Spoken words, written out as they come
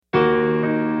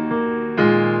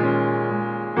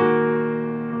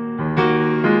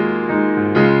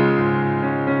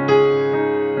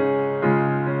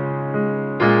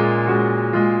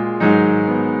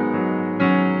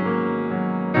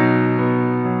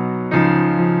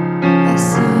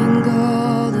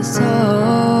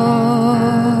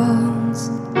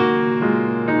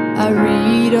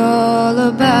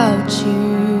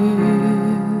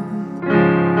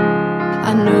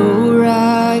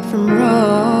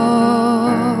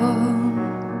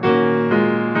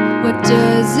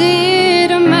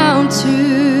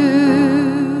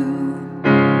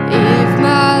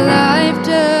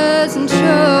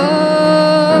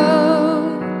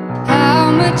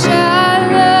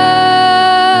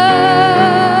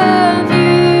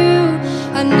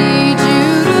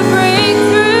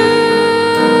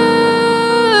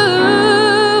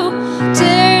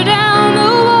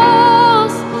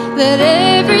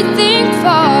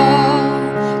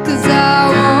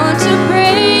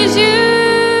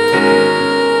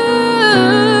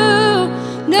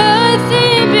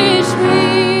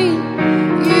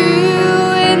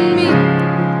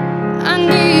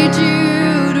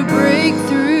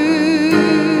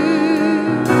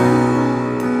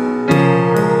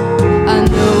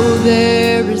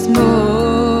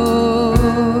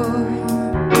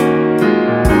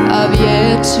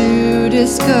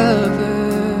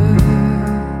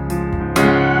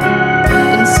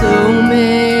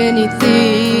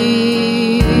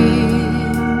things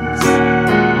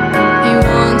He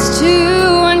wants to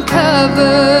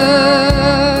uncover.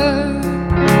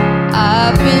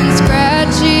 I've been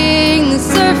scratching the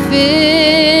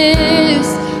surface,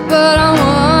 but I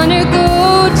wanna go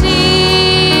deeper.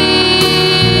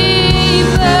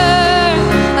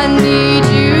 I need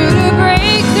you to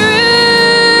break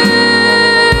through,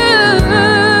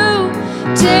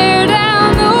 tear down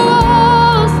the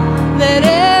walls, let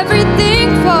everything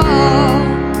fall,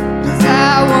 'cause I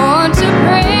want to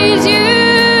praise you.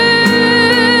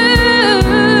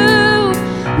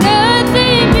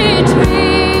 Nothing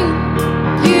between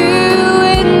you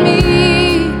and me.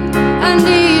 I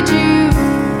need you to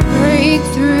break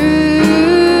through.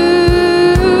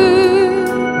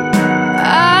 I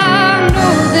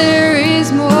know there is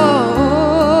more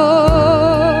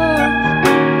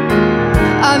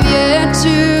I've yet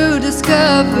to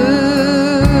discover,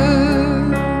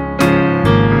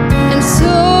 and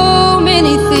so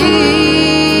many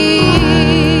things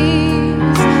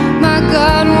my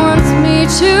God wants me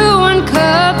to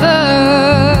uncover.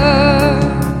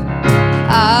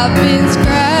 I've been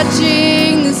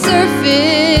scratching the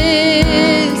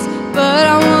surface, but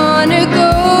I wanna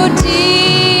go deeper.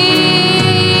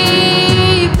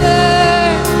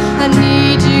 I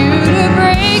need you to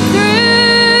break through,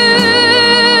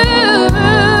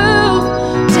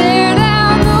 tear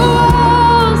down the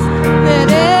walls, let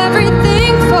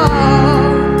everything fall.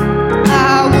 I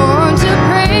want to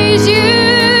praise you.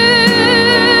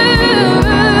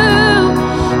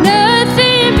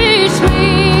 Nothing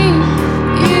between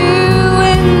you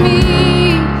and me.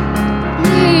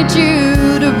 Need you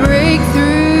to break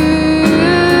through,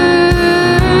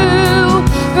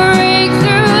 break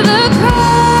through the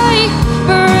cry,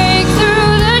 break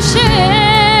through the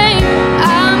shame.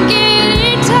 I'm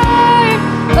getting tired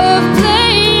of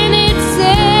playing it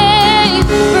safe.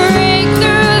 Break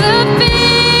through the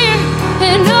fear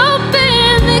and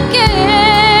open the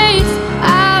gates.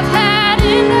 I've had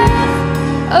enough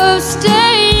of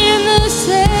staying the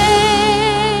same.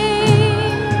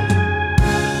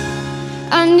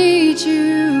 I need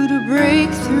you to break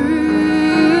through,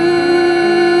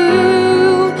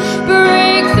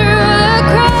 break through the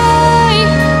cry,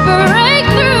 break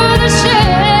through the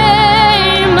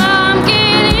shame. I'm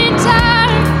getting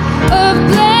tired of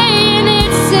playing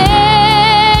it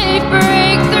safe.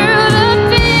 Break through the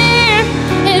fear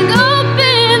and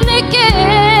open the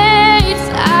gates.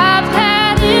 I've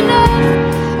had enough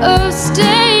of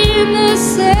staying the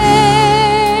same.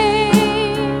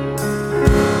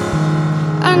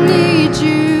 I need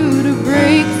you